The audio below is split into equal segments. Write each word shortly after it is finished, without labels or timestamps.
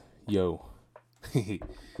Yo,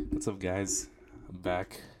 what's up, guys? I'm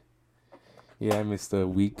back. Yeah, I missed a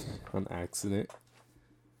week on accident.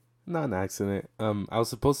 Not an accident. I was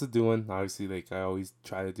supposed to do one. Obviously, like I always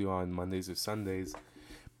try to do on Mondays or Sundays,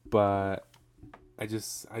 but I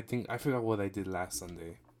think I forgot what I did last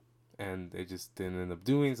Sunday, and I just didn't end up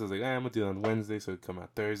doing. So I was like, I'm gonna do it on Wednesday, so it come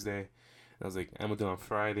out Thursday. And I was like, I'm gonna do it on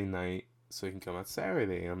Friday night, so it can come out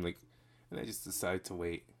Saturday. And I'm like, and I just decided to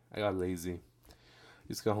wait. I got lazy.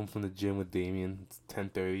 Just got home from the gym with Damien. It's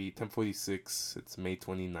 10:30, 10:46. It's May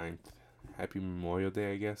 29th. Happy Memorial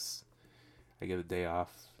Day, I guess. I get a day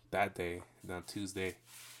off that day, then on Tuesday.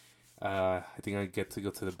 I think I get to go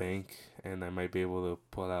to the bank and I might be able to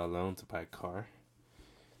pull out a loan to buy a car.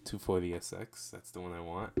 240 SX. That's the one I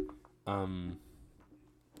want. Um,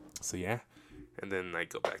 so yeah. And then I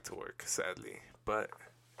go back to work, sadly. But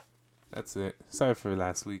that's it. Sorry for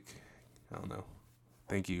last week. I don't know.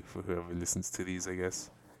 Thank you for whoever listens to these, I guess.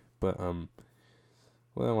 But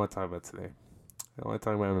what I want to talk about today? I want to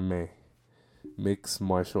talk about MMA, mixed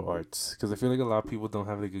martial arts, because I feel like a lot of people don't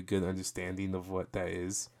have like a good understanding of what that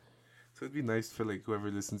is. So it'd be nice for like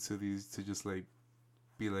whoever listens to these to just like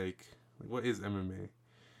be like what is MMA?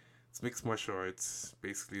 It's mixed martial arts.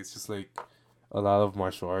 Basically, it's just like a lot of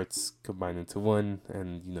martial arts combined into one,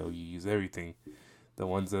 and you use everything. The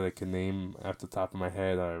ones that I can name off the top of my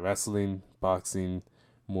head are wrestling, boxing,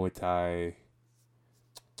 Muay Thai,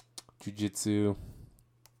 Jiu Jitsu,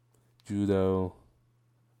 Judo,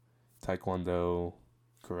 Taekwondo,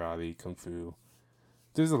 Karate, Kung Fu.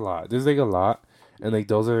 There's a lot. There's like a lot. And like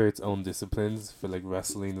those are its own disciplines. For like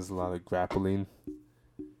wrestling, there's a lot of grappling.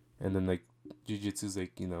 And then like Jiu Jitsu is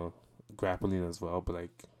like, grappling as well, but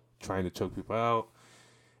like trying to choke people out.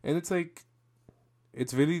 And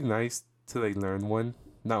it's really nice to like learn one.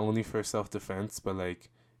 Not only for self defense, but like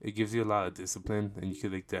it gives you a lot of discipline and you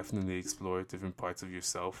could like definitely explore different parts of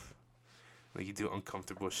yourself. Like you do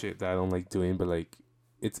uncomfortable shit that I don't like doing, but like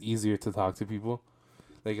it's easier to talk to people.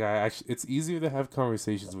 Like it's easier to have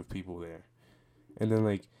conversations with people there. And then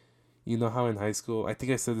like, you know how in high school, I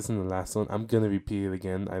think I said this in the last one. I'm gonna repeat it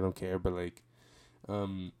again. I don't care, but like,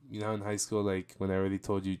 you know how in high school, like whenever they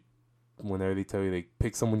tell you like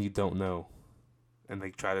pick someone you don't know, and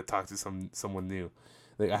like try to talk to someone new.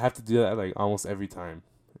 Like I have to do that like almost every time.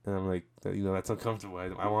 And I'm like, that's uncomfortable.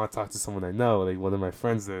 I want to talk to someone I know, like one of my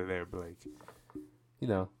friends that are there, but like, you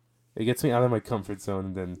know, it gets me out of my comfort zone,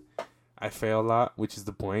 and then I fail a lot, which is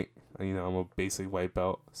the point. I'm a basic white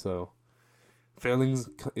belt, so failings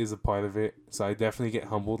is a part of it. So I definitely get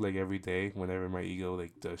humbled like every day whenever my ego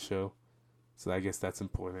like does show. So I guess that's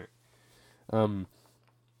important. Um,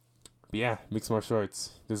 but yeah, mixed martial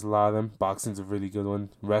arts. There's a lot of them. Boxing's a really good one.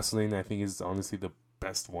 Wrestling, I think, is honestly the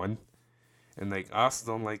best one. And like, I also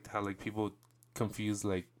don't like how like people confuse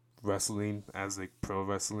like wrestling as like pro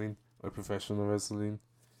wrestling or professional wrestling.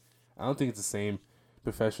 I don't think it's the same.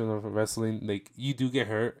 Professional wrestling, like you do get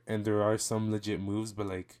hurt, and there are some legit moves, but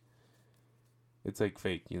like it's like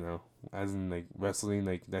fake, As in like wrestling,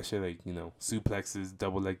 like that shit, like suplexes,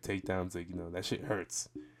 double leg takedowns, like that shit hurts,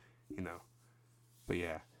 you know. But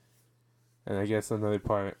yeah, and I guess another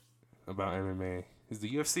part about MMA is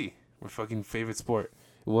the UFC, my fucking favorite sport.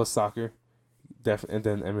 It was soccer, and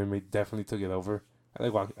then MMA definitely took it over. I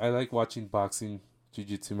like watching boxing,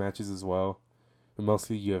 jiu-jitsu matches as well, but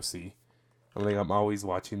mostly UFC. And like I'm always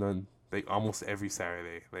watching on like almost every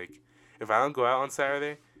Saturday. Like if I don't go out on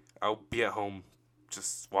Saturday, I'll be at home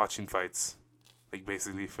just watching fights. Like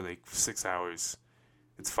basically for like 6 hours.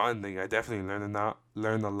 It's fun. Like I definitely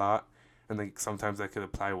learn a lot, and like sometimes I could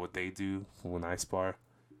apply what they do when I spar.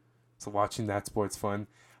 So watching that sport's fun.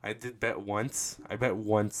 I did bet once. I bet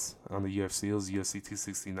once on the UFC. It was UFC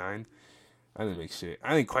 269. I didn't make shit.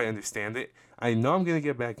 I didn't quite understand it. I know I'm gonna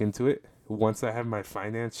get back into it once I have my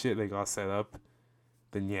finance shit like all set up.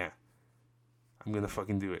 Then yeah, I'm gonna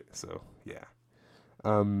fucking do it. So yeah.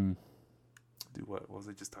 Um, do what? What was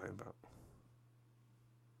I just talking about?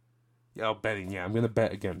 Yeah, betting. Yeah, I'm gonna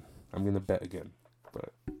bet again.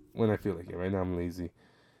 But when I feel like it. Right now I'm lazy.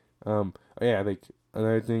 Oh yeah, like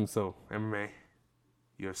another thing. So MMA,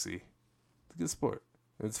 UFC, it's a good sport.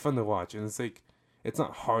 It's fun to watch, and it's like it's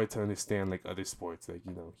not hard to understand like other sports. Like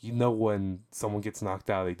when someone gets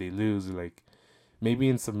knocked out, like they lose, or like maybe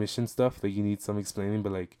in submission stuff, like you need some explaining.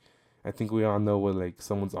 But like I think we all know what like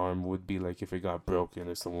someone's arm would be like if it got broken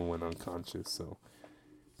or someone went unconscious. So,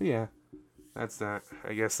 but yeah, that's that.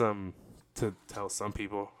 I guess to tell some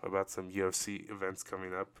people about some UFC events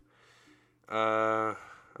coming up.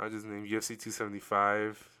 I'll just name UFC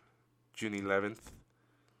 275, June 11th.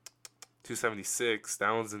 276.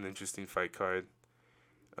 That one's an interesting fight card.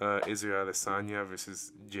 Israel Adesanya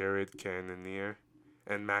versus Jared Cannonier.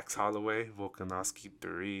 and Max Holloway, Volkanovski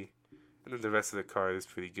 3. And then the rest of the card is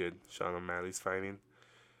pretty good. Sean O'Malley's fighting.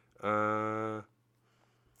 I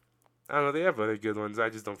don't know. They have other good ones. I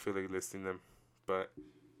just don't feel like listing them. But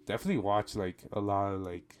definitely watch like a lot of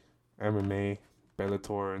like MMA,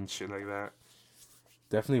 Bellator, and shit like that.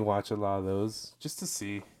 Definitely watch a lot of those just to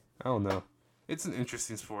see. I don't know. It's an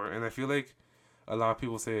interesting sport, and I feel like a lot of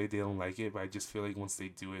people say they don't like it, but I just feel like once they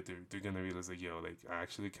do it, they're gonna realize like, yo, like I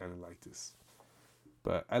actually kind of like this.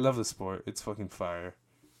 But I love the sport. It's fucking fire.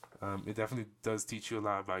 It definitely does teach you a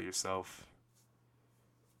lot about yourself,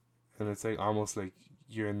 and it's like almost like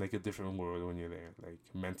you're in like a different world when you're there, like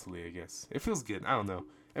mentally, I guess. It feels good. I don't know.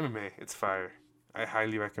 MMA, it's fire. I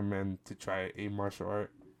highly recommend to try a martial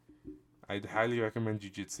art. I'd highly recommend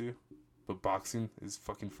jiu-jitsu, but boxing is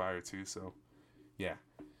fucking fire too. So, yeah.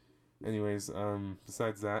 Anyways,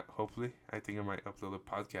 besides that, hopefully, I think I might upload a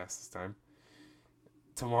podcast this time.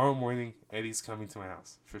 Tomorrow morning, Eddie's coming to my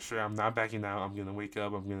house for sure. I'm not backing out. I'm gonna wake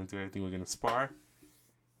up. I'm gonna do everything. We're gonna spar.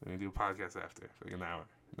 We're gonna do a podcast after for like an hour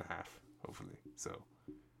and a half, hopefully. So,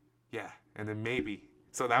 yeah, and then maybe.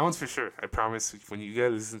 So that one's for sure. I promise. When you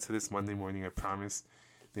guys listen to this Monday morning, I promise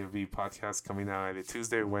there will be podcasts coming out either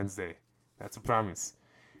Tuesday or Wednesday. That's a promise.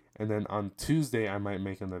 And then on Tuesday, I might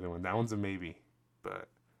make another one. That one's a maybe, but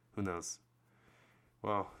who knows?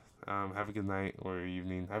 Well, have a good night or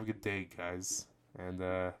evening. Have a good day, guys. And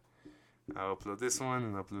I'll upload this one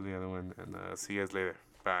and upload the other one. And see you guys later.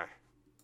 Bye.